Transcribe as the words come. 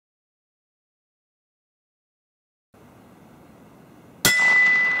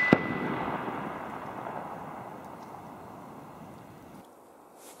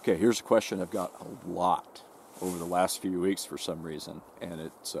Okay, here's a question I've got a lot over the last few weeks for some reason, and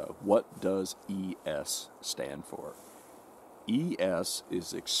it's what does ES stand for? ES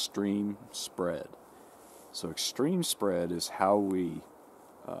is extreme spread. So extreme spread is how we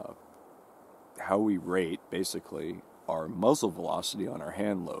rate basically our muzzle velocity on our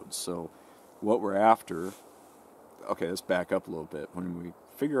hand loads. So what we're after, okay, let's back up a little bit. When we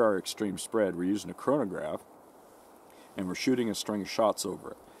figure our extreme spread, we're using a chronograph and we're shooting a string of shots over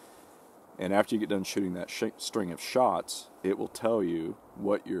it. And after you get done shooting that string of shots, it will tell you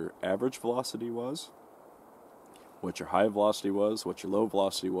what your average velocity was, what your high velocity was, what your low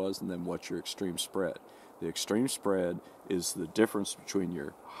velocity was, and then what your extreme spread. The extreme spread is the difference between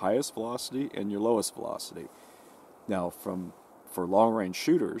your highest velocity and your lowest velocity. Now, for long-range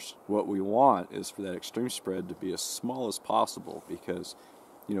shooters, what we want is for that extreme spread to be as small as possible, because,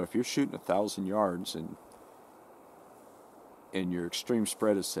 if you're shooting 1,000 yards and your extreme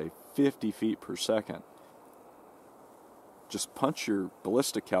spread is, say, 50 feet per second, just punch your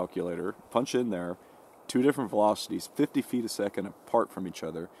ballistic calculator, punch in there two different velocities, 50 feet a second apart from each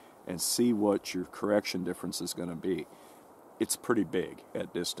other, and see what your correction difference is going to be. It's pretty big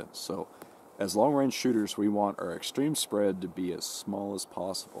at distance. So as long-range shooters, we want our extreme spread to be as small as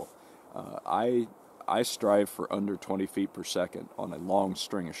possible. I strive for under 20 feet per second on a long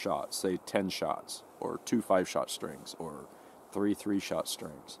string of shots, say 10 shots, or 2 5-shot strings, or 3 3-shot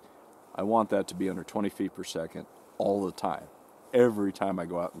strings. I want that to be under 20 feet per second all the time, every time I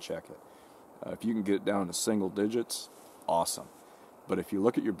go out and check it. If you can get it down to single digits, awesome. But if you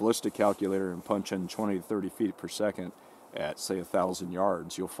look at your ballistic calculator and punch in 20 to 30 feet per second at, say, 1,000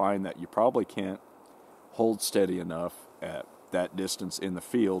 yards, you'll find that you probably can't hold steady enough at that distance in the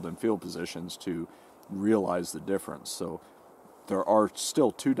field and field positions to realize the difference. So there are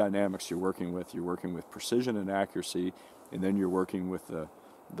still two dynamics you're working with. You're working with precision and accuracy, and then you're working with the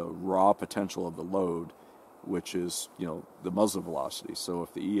raw potential of the load, which is, the muzzle velocity. So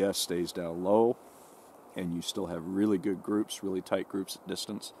if the ES stays down low and you still have really good groups, really tight groups at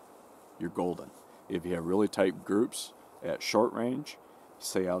distance, you're golden. If you have really tight groups at short range,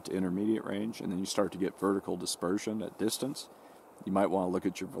 say out to intermediate range, and then you start to get vertical dispersion at distance, you might want to look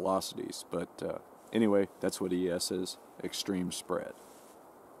at your velocities. But anyway, that's what ES is, extreme spread.